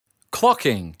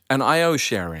Clocking and I/O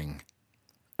sharing.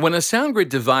 When a SoundGrid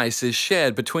device is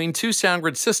shared between two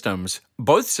SoundGrid systems,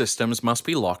 both systems must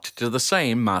be locked to the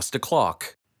same master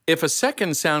clock. If a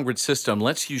second SoundGrid system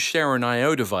lets you share an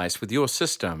I/O device with your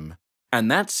system,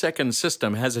 and that second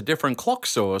system has a different clock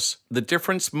source, the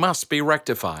difference must be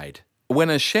rectified. When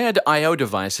a shared I/O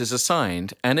device is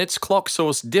assigned and its clock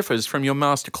source differs from your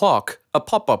master clock, a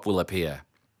pop-up will appear.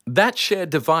 That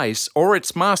shared device or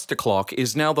its master clock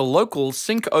is now the local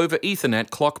Sync over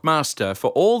Ethernet clock master for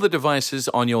all the devices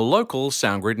on your local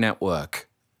SoundGrid network.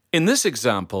 In this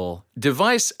example,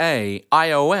 device A,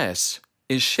 iOS,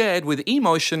 is shared with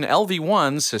eMotion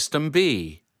LV1 System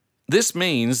B. This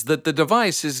means that the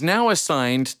device is now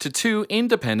assigned to two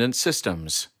independent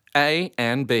systems, A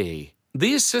and B.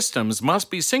 These systems must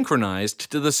be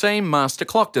synchronized to the same master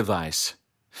clock device.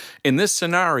 In this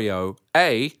scenario,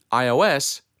 A,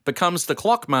 iOS, becomes the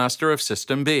clock master of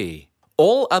System B.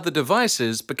 All other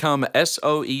devices become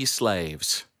SOE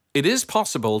slaves. It is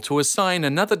possible to assign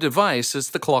another device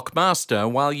as the clock master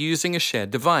while using a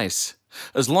shared device,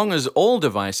 as long as all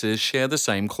devices share the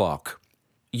same clock.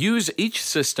 Use each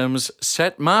system's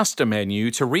Set Master menu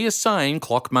to reassign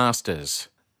clock masters.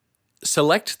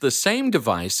 Select the same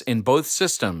device in both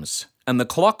systems, and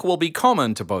the clock will be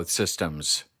common to both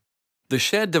systems. The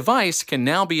shared device can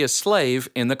now be a slave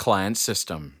in the client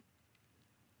system.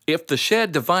 If the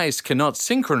shared device cannot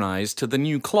synchronize to the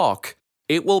new clock,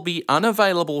 it will be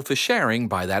unavailable for sharing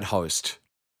by that host.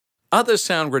 Other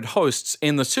SoundGrid hosts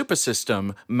in the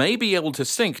supersystem may be able to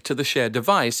sync to the shared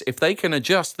device if they can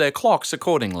adjust their clocks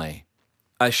accordingly.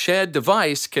 A shared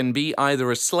device can be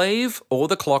either a slave or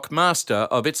the clock master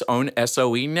of its own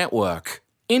SOE network,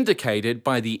 indicated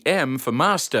by the M for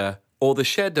master or the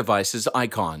shared device's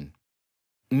icon.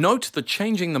 Note that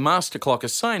changing the master clock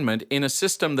assignment in a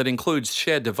system that includes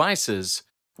shared devices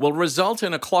will result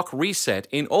in a clock reset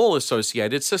in all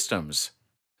associated systems.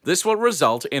 This will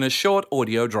result in a short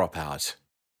audio dropout.